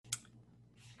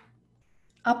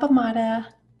Appamada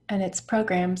and its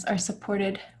programs are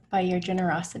supported by your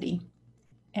generosity,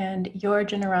 and your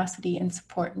generosity and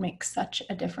support makes such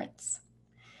a difference.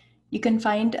 You can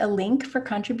find a link for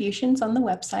contributions on the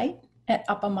website at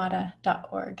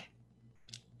appamada.org.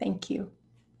 Thank you.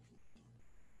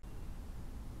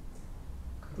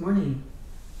 Good morning.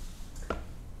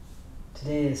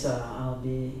 Today I'll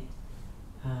be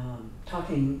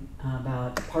talking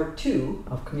about part 2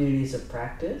 of Communities of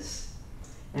Practice.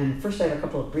 And first I have a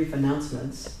couple of brief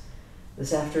announcements.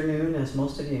 This afternoon, as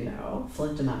most of you know,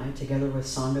 Flint and I, together with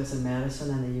Sanghas in Madison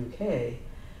and the UK,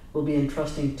 will be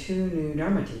entrusting 2 new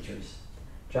Dharma teachers,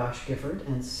 Josh Gifford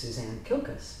and Suzanne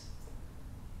Kilkus.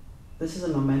 This is a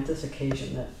momentous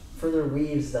occasion that further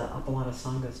weaves the Appamada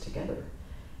Sanghas together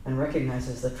and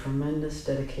recognizes the tremendous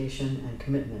dedication and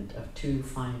commitment of 2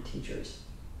 fine teachers.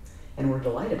 And we're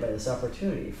delighted by this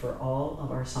opportunity for all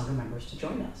of our Sangha members to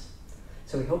join us.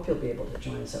 So we hope you'll be able to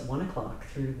join us at 1 o'clock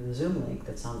through the Zoom link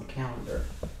that's on the calendar.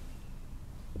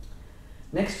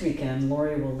 Next weekend,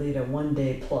 Lori will lead a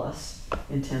 1-day plus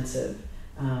intensive,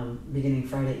 beginning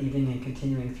Friday evening and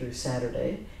continuing through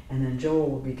Saturday. And then Joel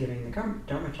will be giving the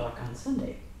Dharma talk on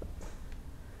Sunday.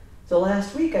 So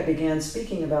last week I began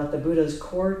speaking about the Buddha's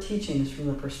core teachings from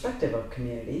the perspective of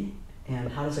community,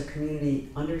 and how does a community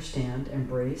understand,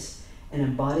 embrace, and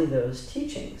embody those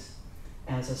teachings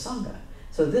as a Sangha.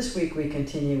 So this week we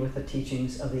continue with the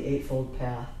teachings of the Eightfold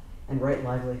Path and right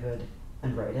livelihood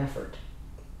and right effort.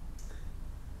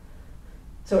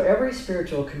 So every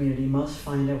spiritual community must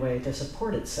find a way to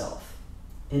support itself.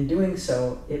 In doing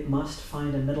so, it must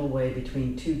find a middle way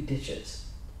between 2 ditches.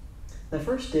 The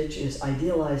first ditch is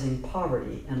idealizing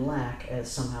poverty and lack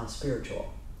as somehow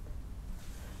spiritual.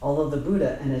 Although the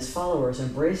Buddha and his followers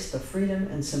embraced the freedom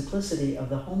and simplicity of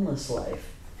the homeless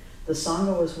life, the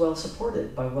Sangha was well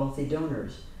supported by wealthy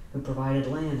donors who provided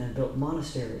land and built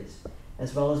monasteries,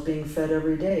 as well as being fed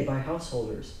every day by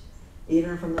householders,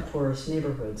 even from the poorest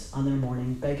neighborhoods on their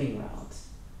morning begging rounds.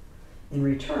 In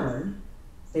return,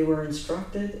 they were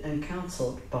instructed and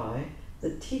counseled by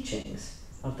the teachings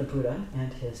of the Buddha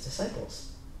and his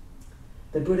disciples.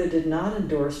 The Buddha did not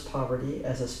endorse poverty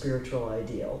as a spiritual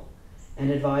ideal, and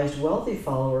advised wealthy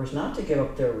followers not to give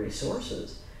up their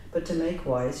resources, but to make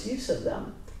wise use of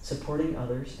them, supporting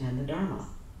others and the Dharma.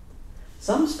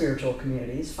 Some spiritual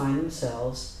communities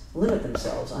limit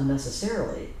themselves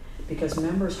unnecessarily because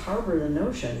members harbor the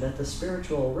notion that the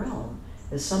spiritual realm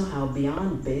is somehow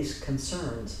beyond base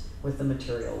concerns with the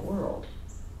material world.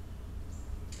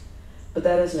 But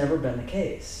that has never been the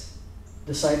case.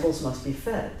 Disciples must be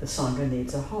fed. The Sangha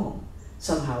needs a home.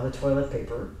 Somehow the toilet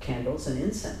paper, candles, and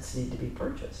incense need to be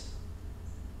purchased.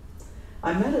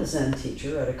 I met a Zen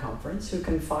teacher at a conference who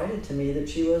confided to me that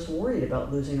she was worried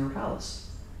about losing her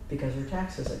house because her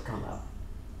taxes had gone up.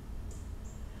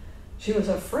 She was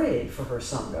afraid for her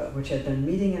Sangha, which had been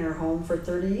meeting in her home for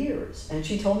 30 years, and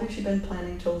she told me she'd been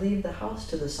planning to leave the house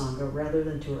to the Sangha rather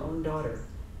than to her own daughter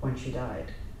when she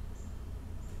died.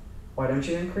 Why don't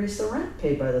you increase the rent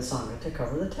paid by the Sangha to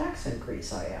cover the tax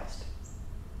increase? I asked.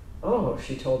 Oh,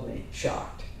 she told me,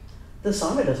 shocked. The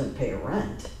Sangha doesn't pay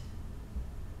rent.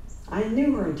 I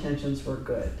knew her intentions were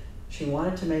good. She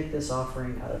wanted to make this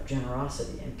offering out of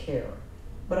generosity and care,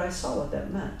 but I saw what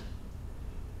that meant.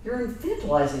 You're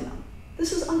infantilizing them.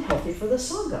 This is unhealthy for the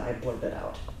Sangha, I blurted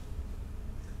out.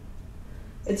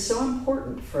 It's so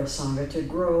important for a Sangha to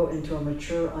grow into a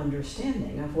mature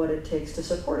understanding of what it takes to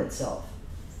support itself,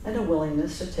 and a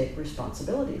willingness to take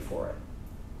responsibility for it.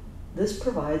 This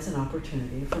provides an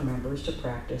opportunity for members to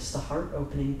practice the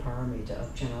heart-opening paramita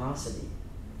of generosity,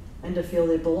 and to feel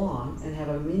they belong and have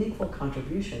a meaningful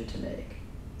contribution to make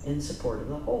in support of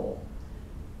the whole,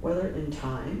 whether in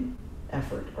time,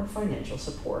 effort, or financial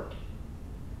support.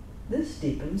 This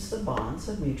deepens the bonds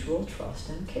of mutual trust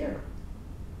and care.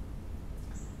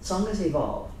 Sanghas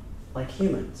evolve, like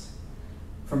humans,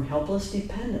 from helpless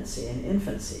dependency in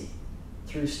infancy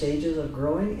through stages of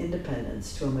growing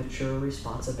independence to a mature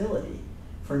responsibility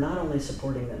for not only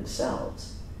supporting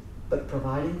themselves, but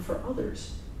providing for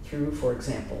others through, for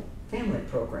example, family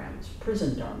programs,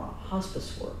 prison dharma,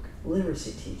 hospice work,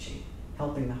 literacy teaching,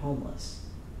 helping the homeless.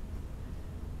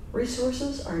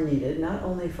 Resources are needed not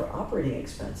only for operating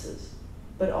expenses,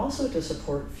 but also to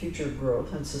support future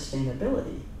growth and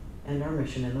sustainability and our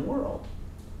mission in the world.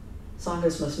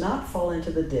 Sanghas must not fall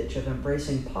into the ditch of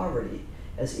embracing poverty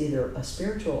as either a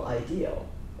spiritual ideal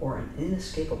or an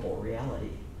inescapable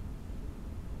reality.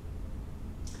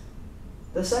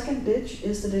 The second ditch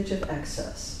is the ditch of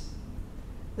excess.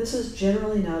 This is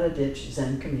generally not a ditch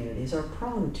Zen communities are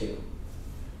prone to.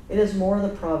 It is more the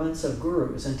province of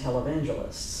gurus and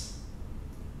televangelists.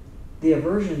 The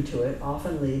aversion to it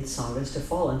often leads sanghas to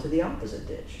fall into the opposite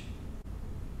ditch.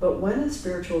 But when a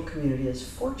spiritual community is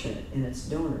fortunate in its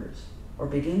donors, or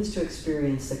begins to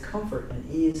experience the comfort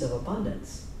and ease of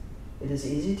abundance, it is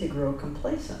easy to grow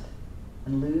complacent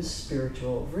and lose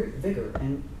spiritual vigor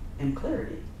and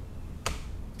clarity.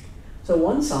 So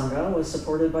one sangha was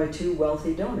supported by 2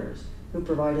 wealthy donors who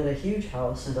provided a huge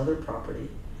house and other property,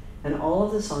 and all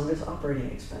of the sangha's operating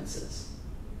expenses.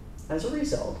 As a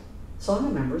result,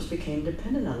 sangha members became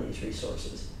dependent on these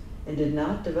resources and did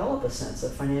not develop a sense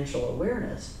of financial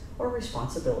awareness or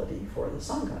responsibility for the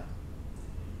sangha.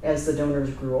 As the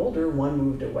donors grew older, one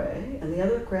moved away and the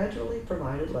other gradually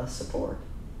provided less support.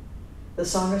 The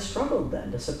sangha struggled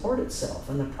then to support itself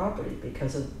and the property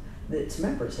because its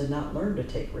members had not learned to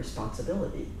take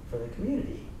responsibility for the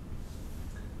community.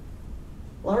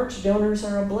 Large donors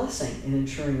are a blessing in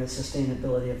ensuring the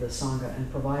sustainability of the sangha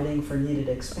and providing for needed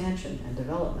expansion and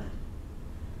development.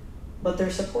 But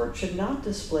their support should not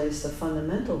displace the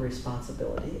fundamental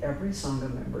responsibility every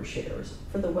sangha member shares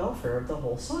for the welfare of the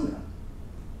whole sangha.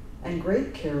 And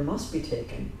great care must be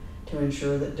taken to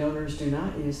ensure that donors do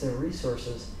not use their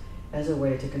resources as a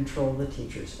way to control the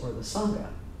teachers or the sangha.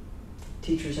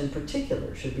 Teachers in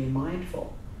particular should be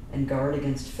mindful and guard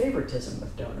against favoritism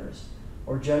with donors,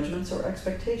 or judgments or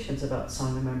expectations about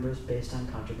sangha members based on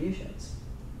contributions.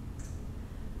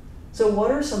 So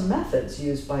what are some methods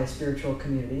used by spiritual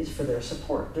communities for their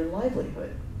support, their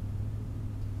livelihood?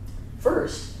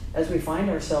 First, as we find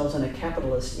ourselves in a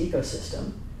capitalist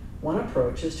ecosystem, one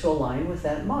approach is to align with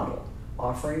that model,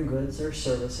 offering goods or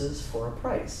services for a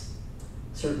price.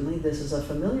 Certainly this is a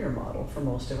familiar model for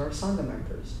most of our sangha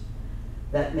members.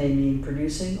 That may mean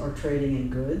producing or trading in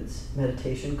goods,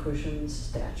 meditation cushions,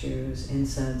 statues,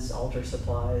 incense, altar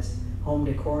supplies, home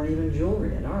decor, and even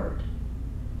jewelry and art.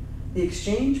 The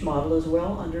exchange model is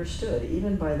well understood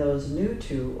even by those new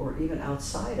to or even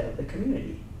outside of the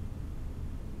community.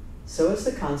 So is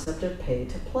the concept of pay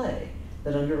to play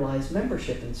that underlies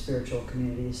membership in spiritual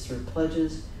communities through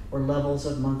pledges or levels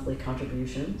of monthly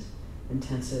contributions,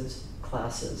 intensives,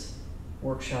 classes,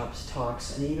 workshops,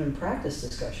 talks, and even practice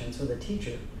discussions with a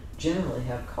teacher generally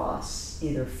have costs,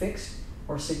 either fixed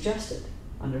or suggested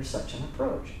under such an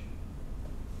approach.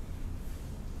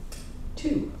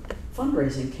 2.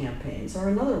 Fundraising campaigns are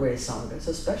another way sanghas,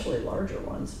 especially larger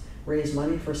ones, raise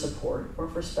money for support or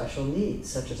for special needs,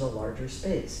 such as a larger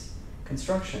space,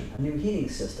 construction, a new heating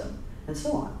system, and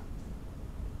so on.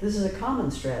 This is a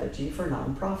common strategy for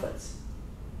nonprofits.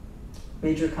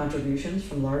 Major contributions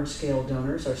from large-scale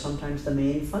donors are sometimes the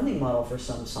main funding model for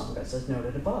some sanghas, as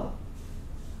noted above.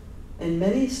 And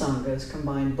many sanghas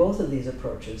combine both of these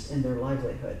approaches in their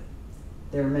livelihood.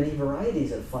 There are many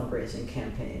varieties of fundraising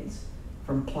campaigns,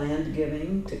 from planned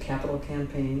giving to capital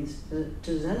campaigns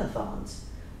to Zen-a-thons,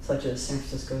 such as San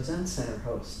Francisco Zen Center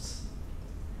hosts.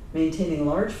 Maintaining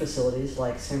large facilities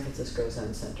like San Francisco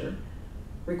Zen Center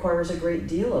requires a great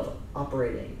deal of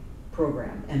operating,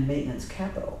 program, and maintenance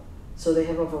capital, so they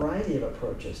have a variety of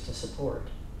approaches to support.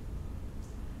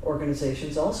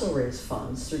 Organizations also raise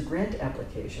funds through grant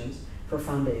applications for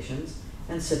foundations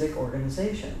and civic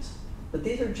organizations, but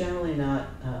these are generally not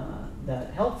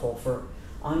that helpful for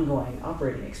ongoing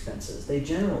operating expenses. They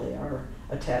generally are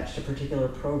attached to particular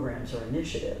programs or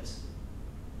initiatives.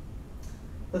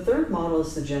 The third model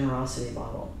is the generosity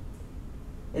model.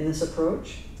 In this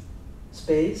approach,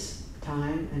 space,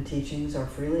 time, and teachings are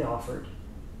freely offered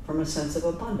from a sense of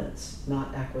abundance,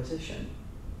 not acquisition.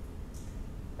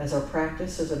 As our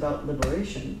practice is about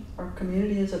liberation, our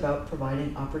community is about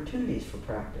providing opportunities for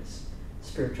practice,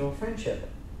 spiritual friendship,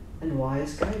 and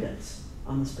wise guidance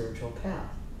on the spiritual path.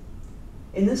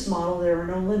 In this model, there are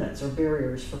no limits or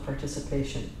barriers for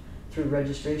participation through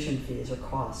registration fees or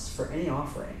costs for any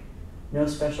offering, no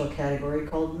special category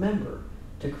called member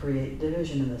to create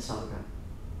division in the sangha.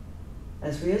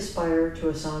 As we aspire to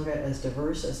a sangha as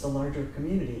diverse as the larger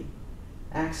community,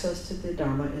 access to the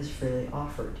Dharma is freely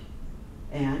offered,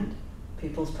 and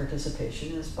people's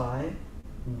participation is by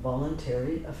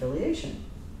voluntary affiliation.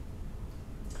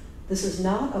 This is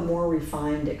not a more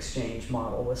refined exchange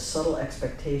model with subtle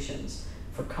expectations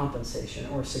for compensation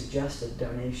or suggested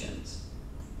donations.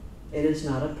 It is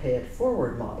not a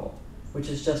pay-it-forward model, which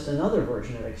is just another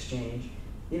version of exchange,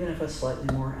 even if a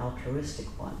slightly more altruistic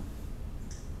one.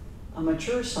 A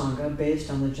mature sangha based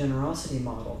on the generosity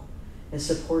model is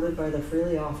supported by the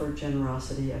freely offered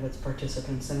generosity of its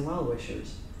participants and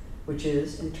well-wishers, which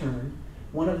is, in turn,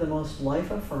 one of the most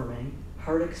life-affirming,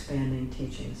 heart-expanding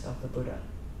teachings of the Buddha.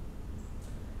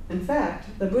 In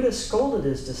fact, the Buddha scolded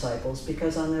his disciples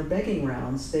because on their begging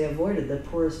rounds they avoided the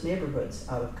poorest neighborhoods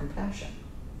out of compassion.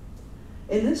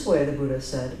 In this way, the Buddha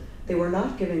said, they were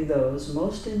not giving those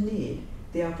most in need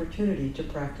the opportunity to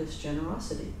practice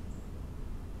generosity.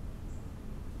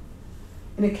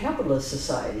 In a capitalist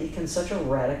society, can such a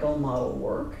radical model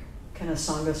work? Can a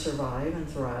Sangha survive and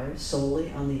thrive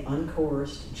solely on the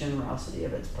uncoerced generosity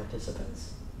of its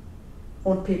participants?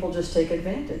 Won't people just take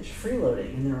advantage,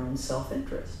 freeloading in their own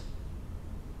self-interest?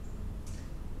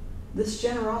 This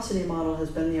generosity model has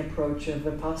been the approach of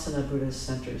Vipassana Buddhist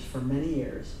centers for many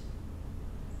years.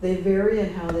 They vary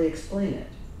in how they explain it.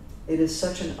 It is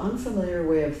such an unfamiliar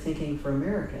way of thinking for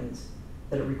Americans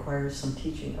that it requires some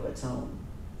teaching of its own.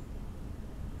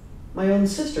 My own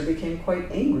sister became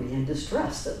quite angry and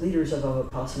distressed that leaders of a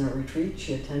Vipassana retreat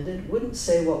she attended wouldn't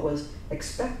say what was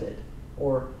expected,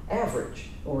 or average,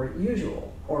 or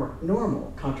usual, or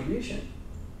normal contribution.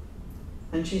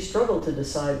 And she struggled to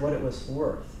decide what it was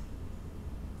worth.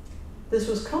 This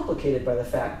was complicated by the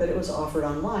fact that it was offered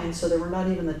online, so there were not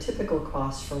even the typical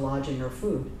costs for lodging or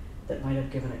food that might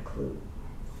have given a clue.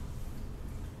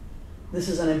 This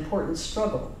is an important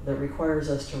struggle that requires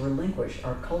us to relinquish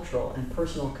our cultural and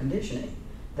personal conditioning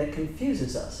that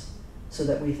confuses us so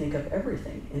that we think of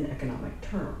everything in economic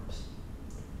terms.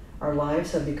 Our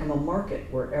lives have become a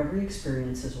market where every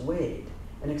experience is weighed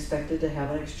and expected to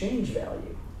have an exchange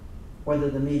value, whether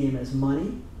the medium is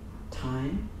money,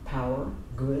 time, power,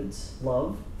 goods,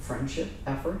 love, friendship,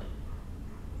 effort.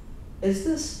 Is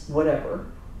this whatever,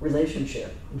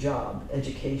 relationship, job,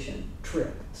 education,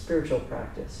 trip, spiritual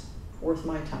practice, worth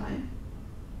my time?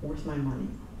 Worth my money?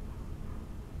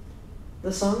 The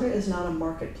Sangha is not a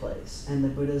marketplace, and the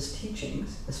Buddha's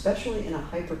teachings, especially in a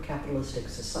hyper-capitalistic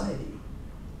society,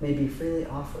 may be freely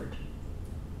offered.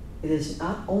 It is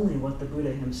not only what the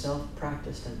Buddha himself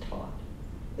practiced and taught,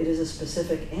 it is a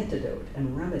specific antidote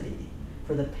and remedy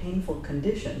for the painful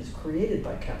conditions created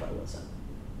by capitalism: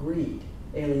 greed,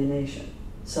 alienation,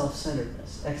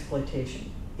 self-centeredness,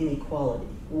 exploitation, inequality,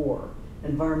 war,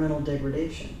 environmental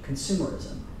degradation,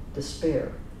 consumerism,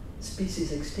 despair,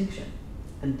 species extinction,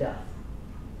 and death.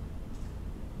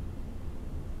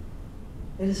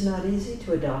 It is not easy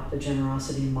to adopt the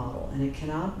generosity model, and it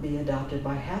cannot be adopted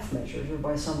by half measures or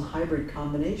by some hybrid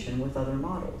combination with other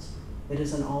models. It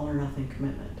is an all or nothing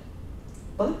commitment.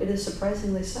 But it is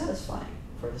surprisingly satisfying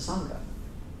for the Sangha.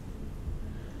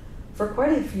 For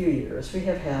quite a few years, we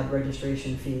have had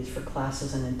registration fees for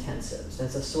classes and intensives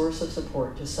as a source of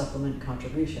support to supplement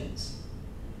contributions.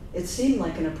 It seemed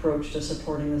like an approach to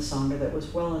supporting the Sangha that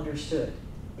was well understood,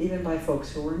 even by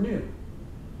folks who were new.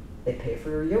 They pay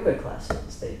for yoga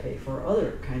classes, they pay for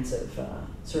other kinds of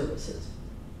services.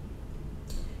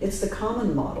 It's the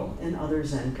common model in other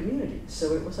Zen communities,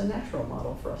 so it was a natural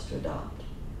model for us to adopt.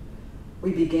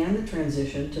 We began the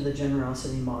transition to the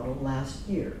generosity model last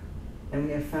year, and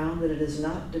we have found that it has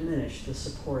not diminished the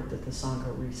support that the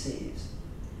Sangha receives.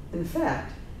 In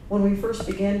fact, when we first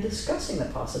began discussing the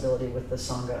possibility with the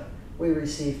Sangha, we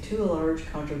received 2 large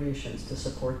contributions to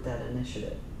support that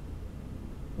initiative.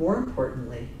 More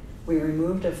importantly, we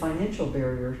removed a financial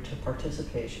barrier to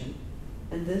participation,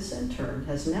 and this in turn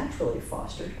has naturally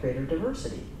fostered greater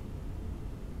diversity.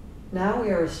 Now we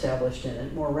are established in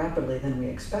it more rapidly than we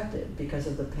expected because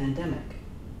of the pandemic,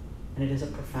 and it is a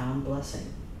profound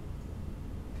blessing.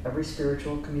 Every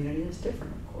spiritual community is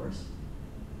different, of course.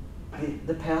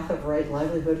 The path of right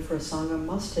livelihood for a Sangha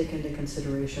must take into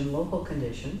consideration local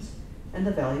conditions and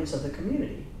the values of the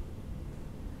community.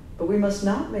 But we must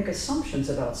not make assumptions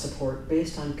about support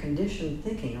based on conditioned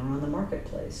thinking around the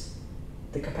marketplace,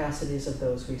 the capacities of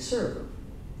those we serve,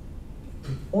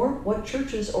 or what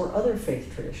churches or other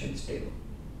faith traditions do.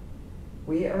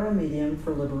 We are a medium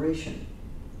for liberation.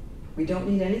 We don't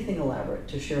need anything elaborate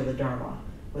to share the Dharma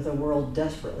with a world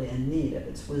desperately in need of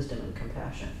its wisdom and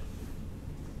compassion.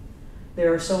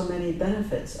 There are so many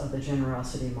benefits of the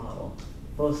generosity model,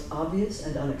 both obvious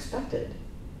and unexpected,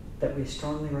 that we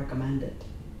strongly recommend it.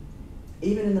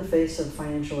 Even in the face of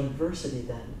financial adversity,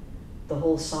 then, the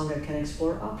whole Sangha can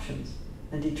explore options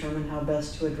and determine how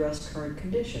best to address current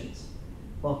conditions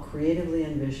while creatively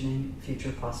envisioning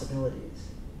future possibilities.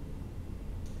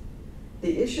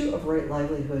 The issue of right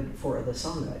livelihood for the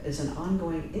Sangha is an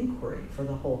ongoing inquiry for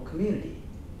the whole community.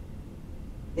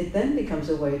 It then becomes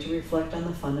a way to reflect on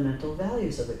the fundamental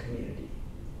values of the community.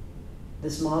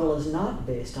 This model is not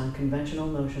based on conventional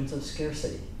notions of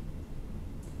scarcity.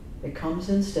 It comes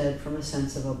instead from a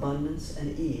sense of abundance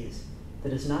and ease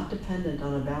that is not dependent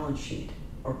on a balance sheet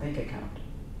or bank account.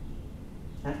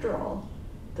 After all,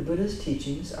 the Buddha's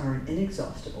teachings are an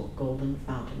inexhaustible golden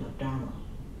fountain of Dharma.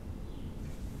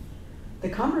 The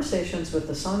conversations with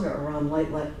the Sangha around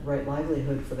right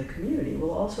livelihood for the community will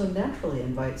also naturally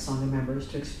invite Sangha members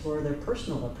to explore their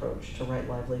personal approach to right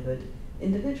livelihood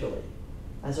individually.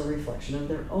 as a reflection of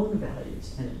their own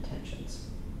values and intentions.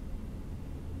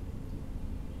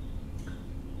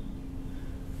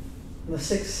 The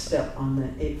sixth step on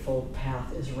the Eightfold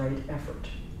Path is right effort.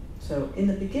 So in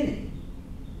the beginning,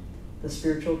 the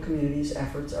spiritual community's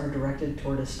efforts are directed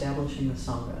toward establishing the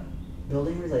Sangha,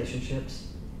 building relationships,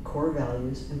 core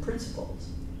values and principles,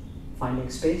 finding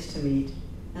space to meet,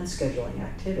 and scheduling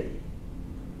activity.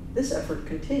 This effort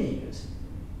continues,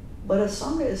 but a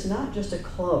Sangha is not just a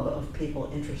club of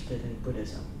people interested in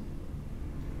Buddhism.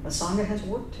 A Sangha has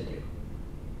work to do.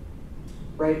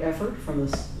 Right effort from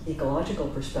the ecological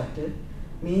perspective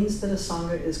means that a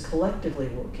Sangha is collectively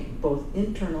working, both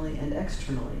internally and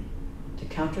externally, to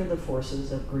counter the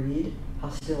forces of greed,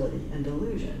 hostility, and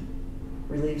delusion,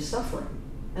 relieve suffering,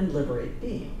 and liberate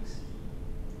beings.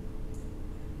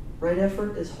 Right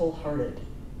effort is wholehearted,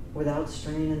 without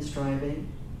strain and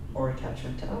striving or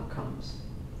attachment to outcomes.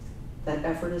 That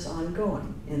effort is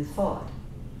ongoing in thought,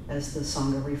 as the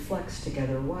Sangha reflects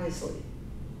together wisely,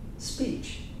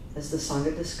 speech, as the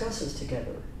Sangha discusses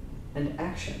together, and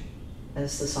action,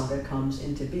 as the Sangha comes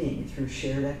into being through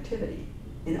shared activity.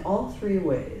 In all three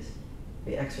ways,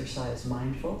 we exercise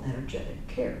mindful, energetic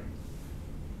care.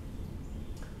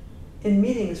 In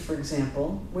meetings, for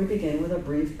example, we begin with a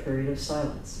brief period of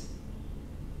silence,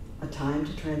 a time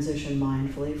to transition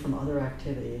mindfully from other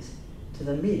activities to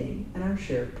the meeting and our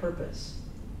shared purpose.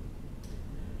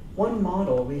 One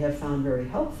model we have found very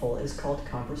helpful is called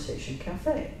Conversation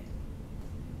Cafe.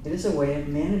 It is a way of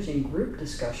managing group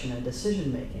discussion and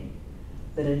decision-making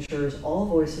that ensures all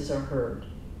voices are heard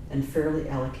and fairly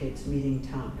allocates meeting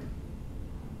time.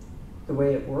 The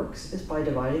way it works is by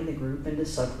dividing the group into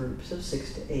subgroups of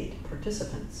 6 to 8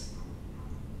 participants.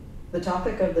 The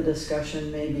topic of the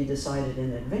discussion may be decided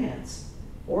in advance,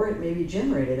 or it may be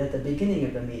generated at the beginning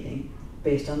of the meeting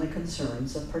based on the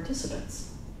concerns of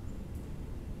participants.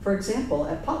 For example,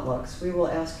 at potlucks, we will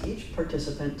ask each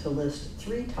participant to list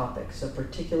 3 topics of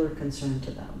particular concern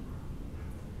to them.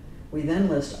 We then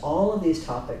list all of these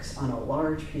topics on a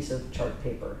large piece of chart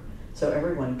paper so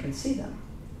everyone can see them,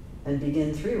 and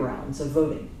begin 3 rounds of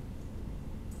voting.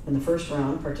 In the first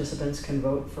round, participants can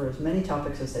vote for as many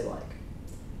topics as they like.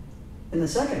 In the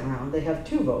second round, they have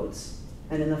 2 votes,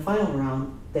 and in the final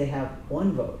round, they have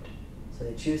 1 vote. So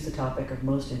they choose the topic of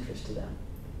most interest to them.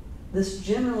 This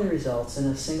generally results in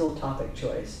a single topic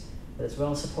choice that is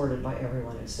well supported by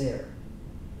everyone who's there.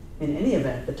 In any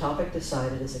event, the topic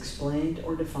decided is explained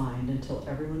or defined until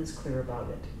everyone is clear about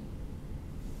it.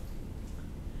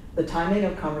 The timing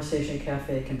of Conversation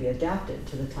Cafe can be adapted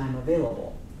to the time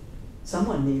available.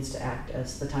 Someone needs to act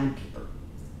as the timekeeper.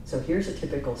 So here's a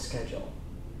typical schedule.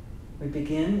 We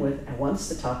begin with, and once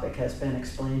the topic has been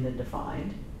explained and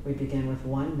defined, we begin with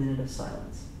 1 minute of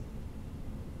silence.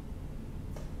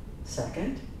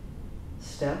 Second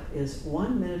step is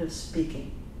 1 minute of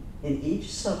speaking. In each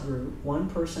subgroup, one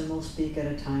person will speak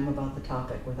at a time about the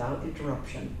topic without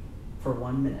interruption for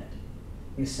 1 minute.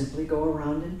 You simply go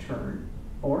around in turn,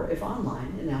 or if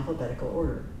online, in alphabetical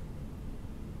order.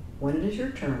 When it is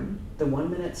your turn, the 1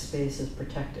 minute space is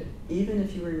protected, even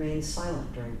if you remain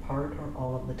silent during part or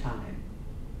all of the time.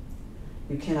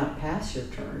 You cannot pass your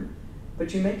turn,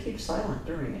 but you may keep silent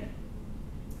during it.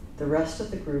 The rest of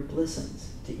the group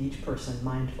listens to each person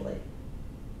mindfully.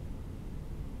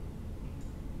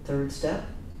 Third step,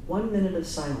 1 minute of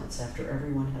silence after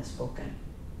everyone has spoken.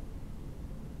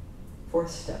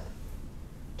 Fourth step,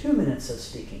 2 minutes of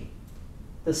speaking.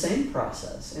 The same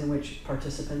process in which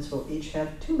participants will each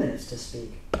have 2 minutes to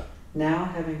speak, now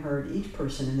having heard each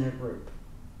person in their group.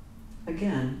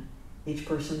 Again, each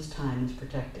person's time is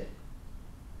protected.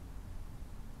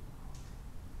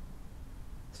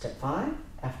 Step 5,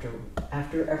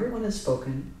 after everyone has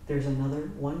spoken, there's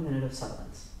another 1 minute of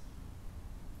silence.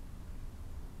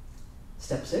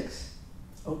 Step 6,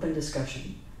 open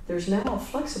discussion. There's now a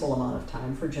flexible amount of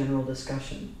time for general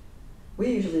discussion.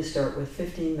 We usually start with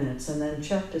 15 minutes and then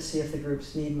check to see if the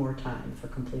groups need more time for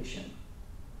completion.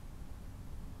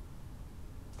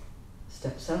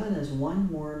 Step 7 is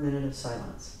 1 more minute of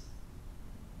silence.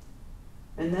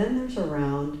 And then there's a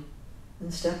round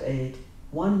in step 8,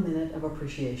 1 minute of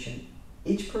appreciation.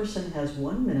 Each person has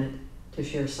 1 minute to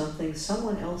share something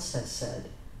someone else has said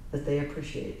that they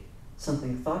appreciate,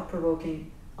 something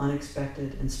thought-provoking,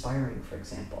 unexpected, inspiring, for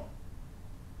example.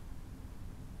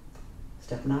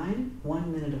 Step 9,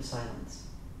 1 minute of silence.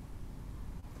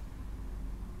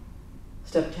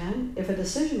 Step 10, if a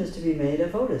decision is to be made, a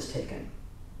vote is taken.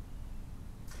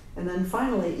 And then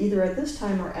finally, either at this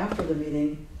time or after the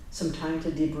meeting, some time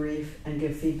to debrief and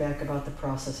give feedback about the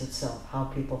process itself, how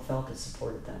people felt it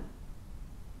supported them.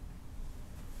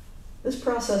 This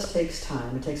process takes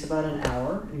time. It takes about an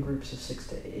hour in groups of 6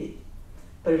 to 8,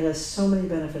 but it has so many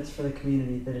benefits for the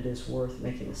community that it is worth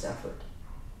making this effort.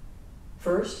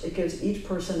 First, it gives each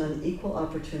person an equal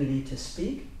opportunity to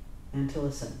speak and to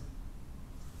listen.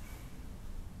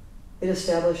 It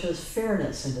establishes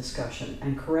fairness in discussion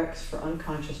and corrects for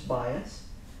unconscious bias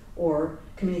or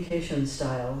communication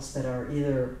styles that are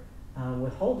either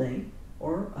withholding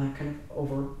or kind of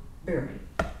overbearing.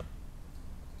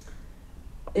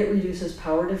 It reduces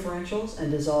power differentials and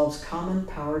dissolves common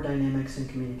power dynamics in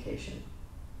communication.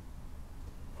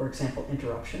 For example,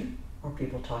 interruption or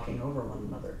people talking over one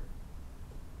another.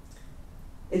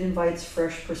 It invites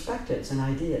fresh perspectives and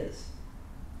ideas,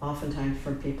 oftentimes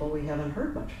from people we haven't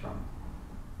heard much from.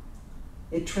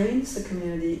 It trains the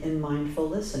community in mindful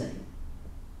listening.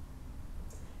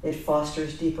 It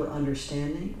fosters deeper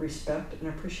understanding, respect, and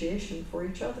appreciation for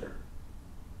each other.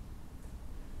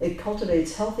 It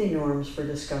cultivates healthy norms for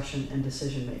discussion and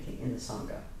decision-making in the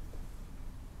Sangha.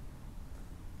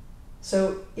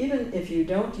 So even if you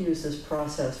don't use this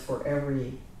process for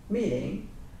every meeting,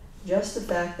 just the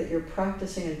fact that you're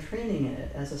practicing and training in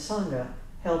it as a Sangha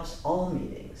helps all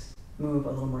meetings move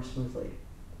a little more smoothly.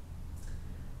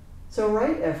 So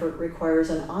right effort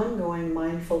requires an ongoing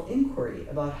mindful inquiry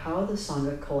about how the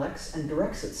Sangha collects and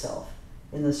directs itself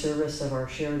in the service of our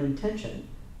shared intention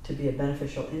to be a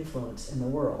beneficial influence in the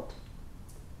world.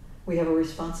 We have a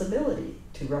responsibility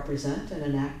to represent and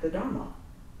enact the Dharma.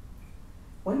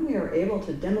 When we are able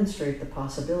to demonstrate the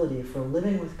possibility for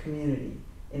living with community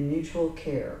in mutual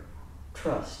care,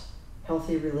 trust,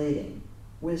 healthy relating,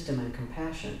 wisdom, and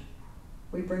compassion,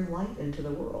 we bring light into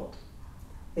the world.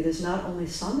 It is not only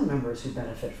Sangha members who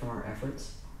benefit from our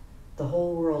efforts, the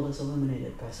whole world is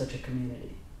illuminated by such a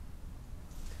community.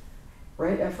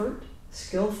 Right effort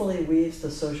skillfully weaves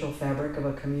the social fabric of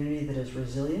a community that is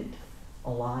resilient,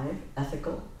 alive,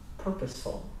 ethical,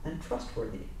 purposeful, and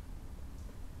trustworthy.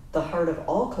 The heart of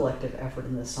all collective effort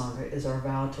in the Sangha is our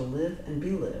vow to live and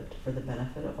be lived for the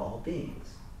benefit of all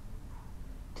beings.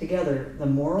 Together, the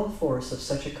moral force of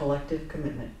such a collective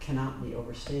commitment cannot be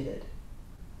overstated.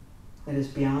 It is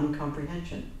beyond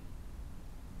comprehension,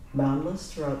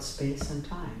 boundless throughout space and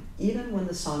time, even when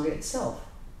the Sangha itself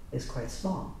is quite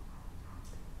small.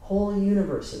 Whole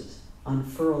universes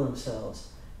unfurl themselves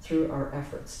through our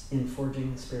efforts in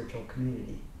forging the spiritual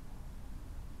community.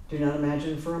 Do not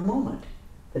imagine for a moment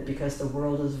that because the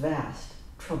world is vast,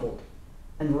 troubled,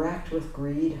 and racked with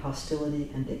greed,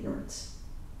 hostility, and ignorance,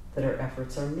 that our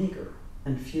efforts are meager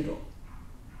and futile.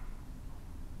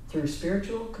 Through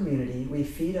spiritual community, we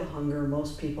feed a hunger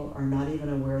most people are not even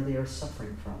aware they are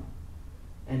suffering from,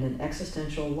 and an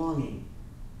existential longing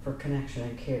for connection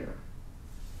and care.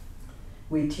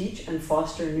 We teach and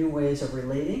foster new ways of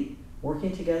relating,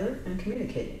 working together, and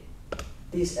communicating.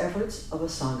 These efforts of a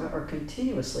Sangha are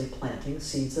continuously planting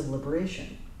seeds of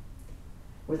liberation.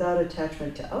 Without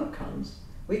attachment to outcomes,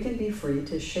 we can be free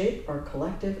to shape our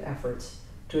collective efforts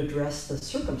to address the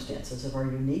circumstances of our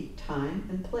unique time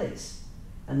and place,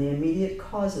 and the immediate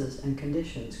causes and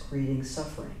conditions creating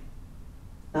suffering,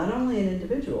 not only in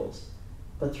individuals,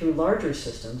 but through larger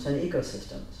systems and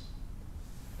ecosystems.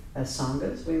 As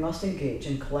Sanghas, we must engage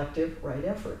in collective right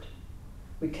effort.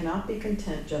 We cannot be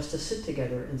content just to sit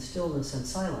together in stillness and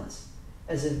silence,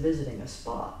 as if visiting a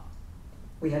spa.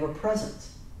 We have a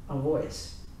presence, a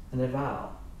voice, and a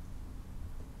vow.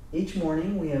 Each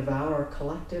morning we avow our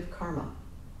collective karma,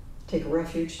 take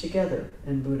refuge together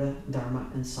in Buddha,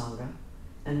 Dharma, and Sangha,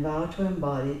 and vow to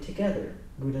embody together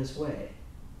Buddha's way.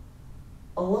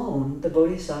 Alone, the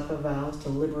Bodhisattva vows to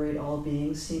liberate all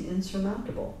beings seem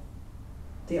insurmountable.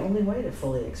 The only way to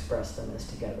fully express them is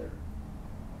together.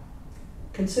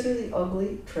 Consider the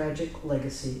ugly, tragic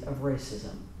legacy of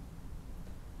racism.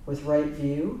 With right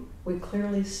view, we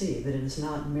clearly see that it is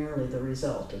not merely the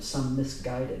result of some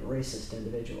misguided racist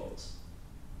individuals.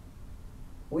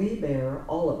 We bear,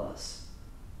 all of us,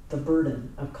 the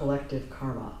burden of collective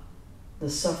karma, the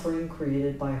suffering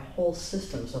created by whole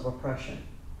systems of oppression,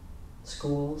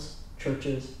 schools,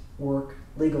 churches, work,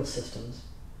 legal systems,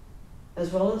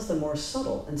 as well as the more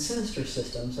subtle and sinister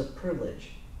systems of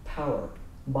privilege, power,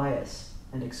 bias,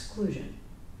 and exclusion.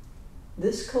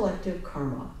 This collective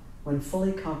karma, when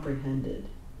fully comprehended,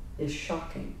 is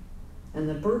shocking, and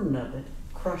the burden of it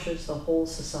crushes the whole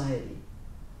society.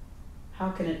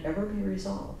 How can it ever be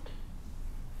resolved?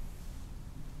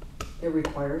 It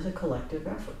requires a collective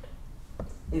effort.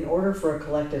 In order for a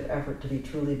collective effort to be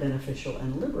truly beneficial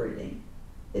and liberating,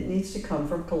 it needs to come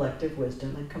from collective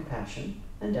wisdom and compassion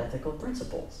and ethical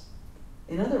principles.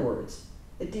 In other words,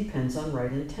 it depends on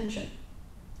right intention.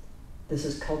 This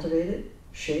is cultivated,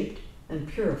 shaped, and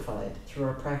purified through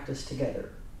our practice together.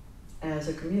 as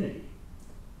a community.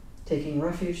 Taking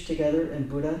refuge together in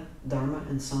Buddha, Dharma,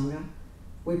 and Sangha,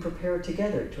 we prepare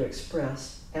together to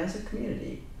express, as a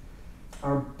community,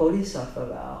 our bodhisattva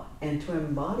vow and to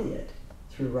embody it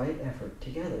through right effort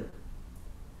together.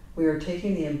 We are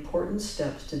taking the important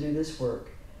steps to do this work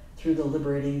through the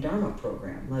Liberating Dharma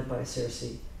program led by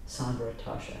Circe, Sandra,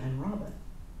 Tasha, and Robin.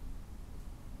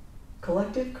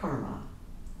 Collective karma,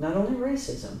 not only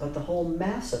racism, but the whole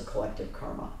mass of collective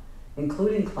karma,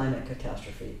 including climate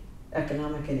catastrophe,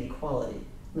 economic inequality,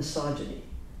 misogyny,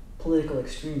 political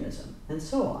extremism, and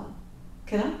so on,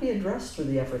 cannot be addressed through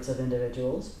the efforts of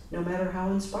individuals, no matter how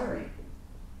inspiring.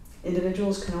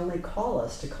 Individuals can only call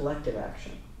us to collective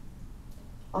action.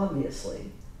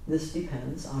 Obviously, this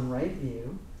depends on right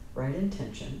view, right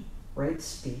intention, right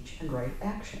speech, and right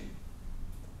action.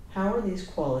 How are these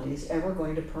qualities ever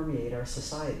going to permeate our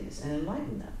societies and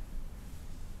enlighten them?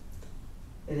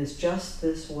 It is just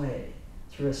this way,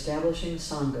 through establishing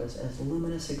sanghas as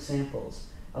luminous examples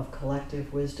of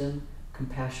collective wisdom,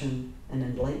 compassion, and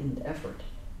enlightened effort,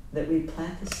 that we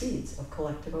plant the seeds of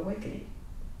collective awakening.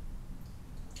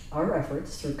 Our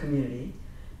efforts through community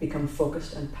become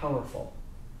focused and powerful,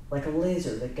 like a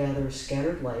laser that gathers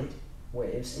scattered light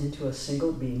waves into a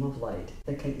single beam of light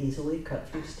that can easily cut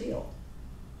through steel.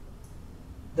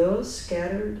 Those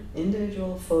scattered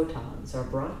individual photons are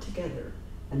brought together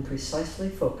and precisely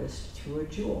focused through a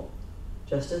jewel,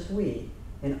 just as we,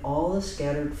 in all the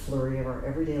scattered flurry of our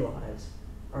everyday lives,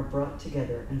 are brought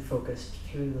together and focused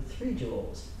through the three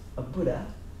jewels of Buddha,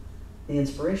 the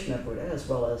inspiration of Buddha as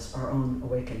well as our own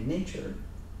awakened nature,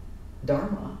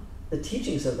 Dharma, the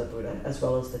teachings of the Buddha as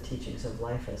well as the teachings of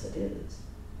life as it is,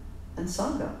 and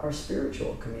Sangha, our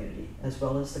spiritual community as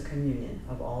well as the communion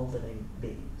of all living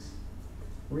beings,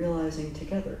 realizing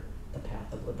together the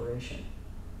path of liberation.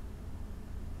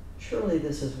 Surely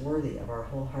this is worthy of our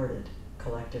wholehearted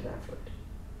collective effort.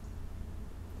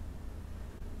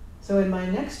 So in my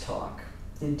next talk,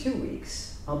 in 2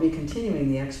 weeks, I'll be continuing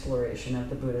the exploration of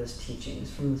the Buddha's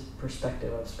teachings from the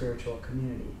perspective of spiritual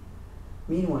community.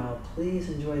 Meanwhile, please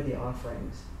enjoy the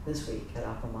offerings this week at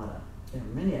Appamada. There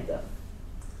are many of them.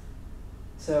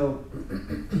 So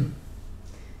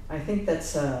I think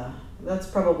that's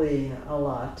probably a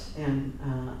lot, and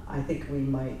I think we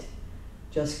might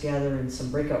just gather in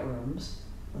some breakout rooms.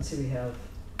 Let's see, we have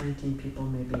 19 people,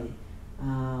 maybe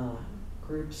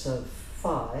groups of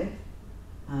 5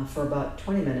 for about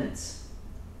 20 minutes.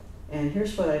 And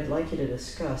here's what I'd like you to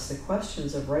discuss: the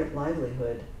questions of right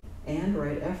livelihood and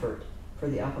right effort for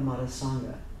the Appamada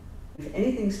Sangha. If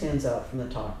anything stands out from the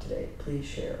talk today, please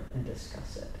share and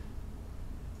discuss it.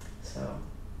 So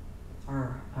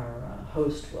our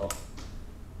host will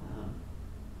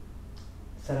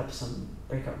set up some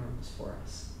breakout rooms for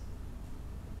us.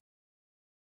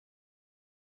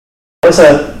 It was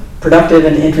a productive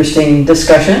and interesting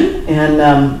discussion,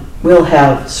 and we'll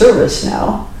have service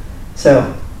now.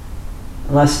 So,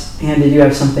 unless, Ann, did you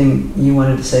have something you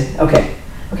wanted to say? Okay.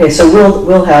 So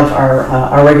we'll have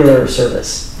our regular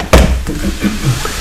service.